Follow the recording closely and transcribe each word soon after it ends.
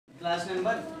Class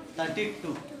number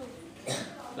 32.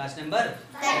 Class number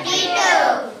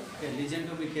 32. Okay, listen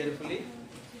to me carefully.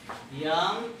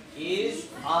 Yam is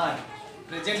are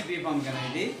present విభం కదా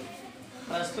ఇది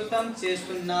ప్రస్తుతం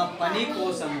చేస్తున్న పని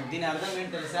కోసం దీని అర్థం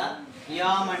ఏంటి తెలుసా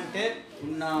యామ్ అంటే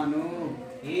ఉన్నాను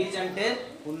ఈజ్ అంటే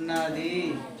ఉన్నది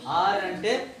ఆర్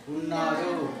అంటే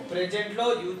ఉన్నారు ప్రెజెంట్ లో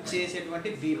యూజ్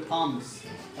చేసేటువంటి విభామ్స్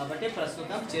కాబట్టి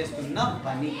ప్రస్తుతం చేస్తున్న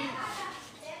పని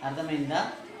అర్థమైందా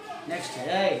next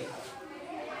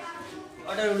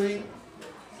what are you doing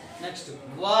next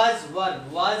was were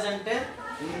was అంటే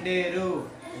ఉండేరు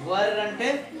వర్ అంటే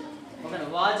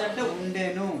వాజ్ అంటే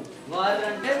ఉండేను వర్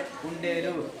అంటే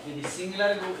ఉండేరు ఇది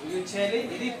సింగులర్ యూజ్ చేయాలి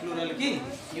ఇది ప్లూరల్ కి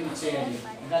యూజ్ చేయాలి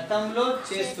గతంలో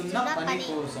చేస్తున్న పని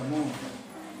కోసము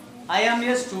I am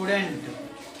a student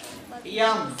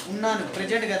yam ఉన్నాను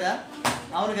ప్రెజెంట్ కదా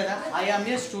అవును కదా ఐ యామ్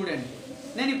ఏ స్టూడెంట్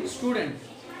నేను ఇప్పుడు student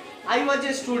I was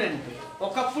a student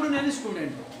ఒకప్పుడు నేను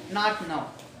స్టూడెంట్ నాట్ నౌ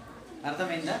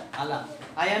అర్థమైందా అలా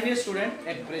I am a student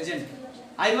at present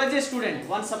I was a student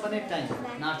once upon A time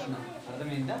not now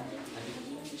అర్థమైందా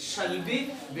షల్ బి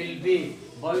విల్ బి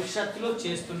భవిష్యత్తులో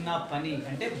చేస్తున్న పని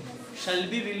అంటే షల్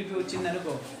బి విల్ బి వచ్చింది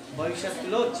అనుకో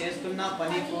భవిష్యత్తులో చేస్తున్న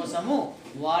పని కోసము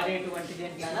వాడేటువంటిది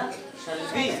ఏంటన్నా shall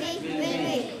be will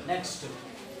be next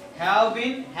have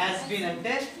been has been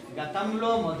అంటే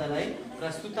గతంలో మొదలై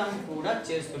ప్రస్తుతం కూడా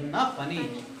చేస్తున్న పని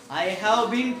I have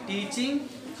been teaching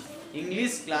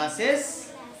English classes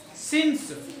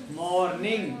since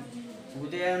morning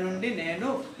ఉదయం నుండి నేను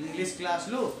ఇంగ్లీష్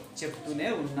క్లాసులు చెప్తూనే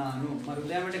ఉన్నాను మరి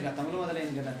ఉదయం అంటే గతంలో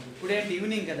మొదలైంది కదా ఇప్పుడేంటి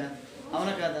ఈవినింగ్ కదా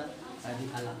అవునా కదా అది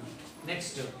అలా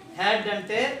నెక్స్ట్ హ్యాడ్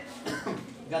అంటే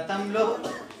గతంలో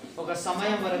ఒక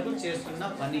సమయం వరకు చేస్తున్న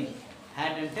పని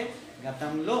హ్యాడ్ అంటే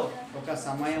గతంలో ఒక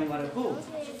సమయం వరకు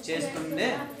చేస్తుండే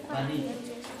పని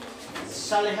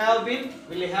shall have been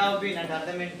will have been అంటే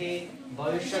అర్థం ఏంటి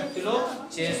భవిష్యత్తులో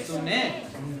చేస్తూనే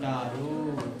ఉంటారు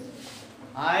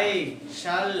I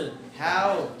shall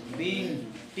have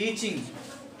been teaching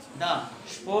the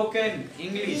spoken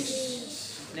English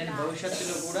నేను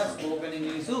భవిష్యత్తులో కూడా స్పోకెన్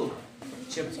ఇంగ్లీషు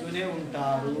చెప్తూనే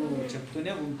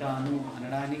ఉంటాను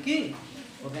అనడానికి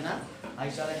ఓకేనా ఐ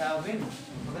షాల్ హ్యావ్ బీన్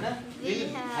ఓకేనా విల్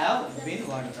హ్యావ్ బీన్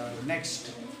వాడతారు next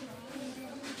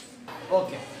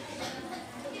okay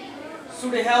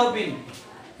should have been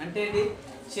అంటే ఇది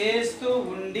చేస్తూ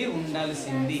ఉండి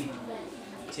ఉండాల్సింది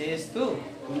చేస్తూ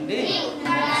ఉండి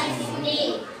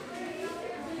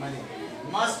మరి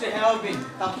మస్ట్ హ్యావ్ బీన్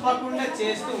తప్పకుండా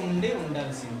చేస్తూ ఉండి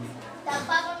ఉండాల్సింది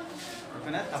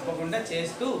ఓకేనా తప్పకుండా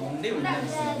చేస్తూ ఉండి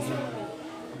ఉండాల్సింది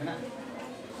ఓకేనా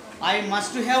ఐ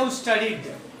మస్ట్ హ్యావ్ స్టడీడ్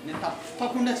నేను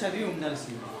తప్పకుండా చదివి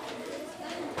ఉండాల్సింది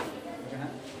ఓకేనా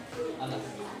అలా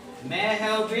may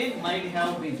have been might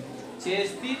have been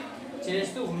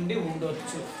చేస్తూ ఉండి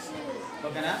ఉండొచ్చు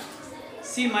ఓకేనా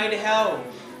C might have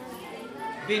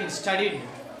been studied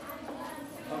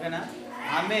ఓకేనా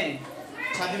ఆమె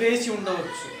చదివేసి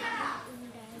ఉండవచ్చు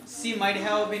C might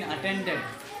have been attended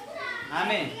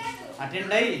ఆమె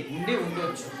అటెండ్ అయి ఉండి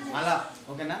ఉండవచ్చు అలా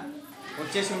ఓకేనా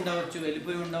వచ్చేసి ఉండవచ్చు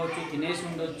వెళ్ళిపోయి ఉండవచ్చు తినేసి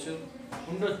ఉండొచ్చు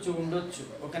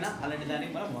ఓకేనా అలాంటి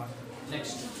దానికి మనం వాడతాం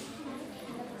నెక్స్ట్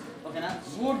ఓకేనా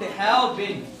వుడ్ హ్యావ్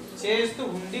బీన్ చేస్తూ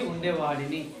ఉండి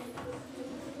ఉండేవాడిని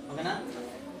ఓకేనా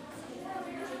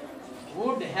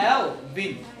would have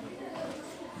been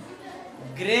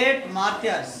great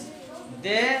martyrs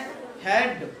they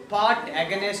had fought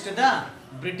against the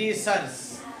Britishers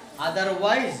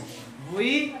otherwise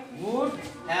we would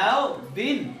have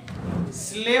been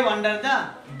slave under the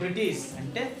British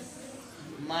అంటే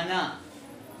మన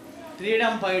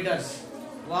ఫ్రీడమ్ ఫైటర్స్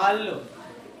వాళ్ళు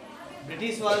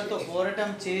బ్రిటిష్ వాళ్ళతో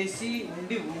పోరాటం చేసి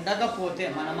ఉండకపోతే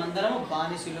మనమందరం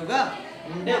బానిసలుగా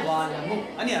ఉండే వాళ్ళము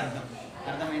అని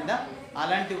అర్థమైందా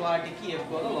అలాంటి వాటికి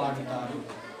ఎక్కువగా వాడుతారు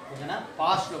ఓకేనా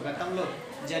పాస్ట్లో గతంలో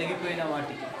జరిగిపోయిన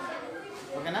వాటికి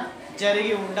ఓకేనా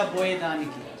జరిగి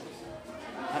ఉండబోయేదానికి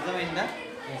అర్థమైందా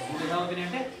కుడ్ హ్యావ్ బీన్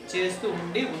అంటే చేస్తూ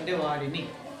ఉండి ఉండేవాడిని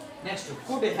నెక్స్ట్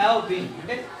కుడ్ హ్యావ్ బీన్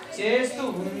అంటే చేస్తూ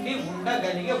ఉండి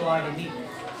ఉండగలిగే వాడిని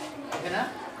ఓకేనా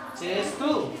చేస్తూ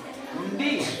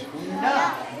ఉండి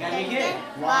ఉండగలిగే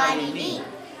వాడిని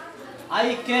ఐ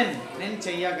కెన్ నేను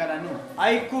చెయ్యగలను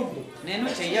ఐ కుడ్ నేను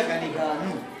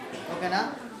చెయ్యగలిగాను ఓకేనా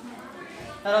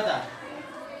తర్వాత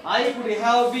I could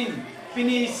have been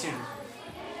finished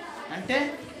అంటే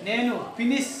నేను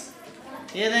ఫినిష్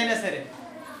ఏదైనా సరే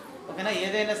ఓకేనా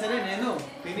ఏదైనా సరే నేను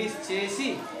ఫినిష్ చేసి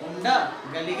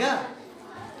ఉండగలిగే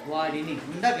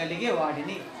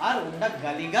వాడిని ఆర్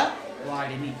ఉండగలిగా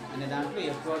వాడిని అనే దాంట్లో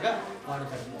ఎక్కువగా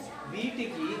వాడతారు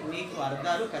వీటికి మీకు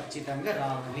అర్థాలు ఖచ్చితంగా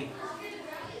రావాలి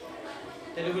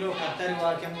తెలుగులో కర్తరి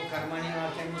వాక్యము కర్మణి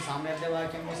వాక్యము సామర్థ్య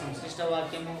వాక్యము సంశ్లిష్ట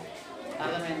వాక్యము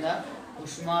అర్థమైందా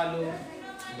కుష్మాలు,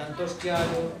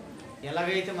 దంతోష్ట్యాలు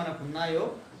ఎలాగైతే మనకు ఉన్నాయో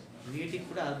వీటికి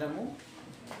కూడా అర్థము.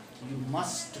 You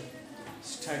must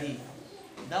study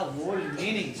the old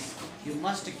meanings, you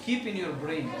must keep in your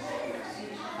brain.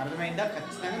 అర్థమైందా?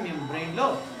 ఖచ్చితంగా మీ బ్రెయిన్లో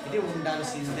ఇది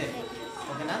ఉండాల్సిందే.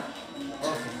 ఓకేనా?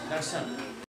 Okay, that's all.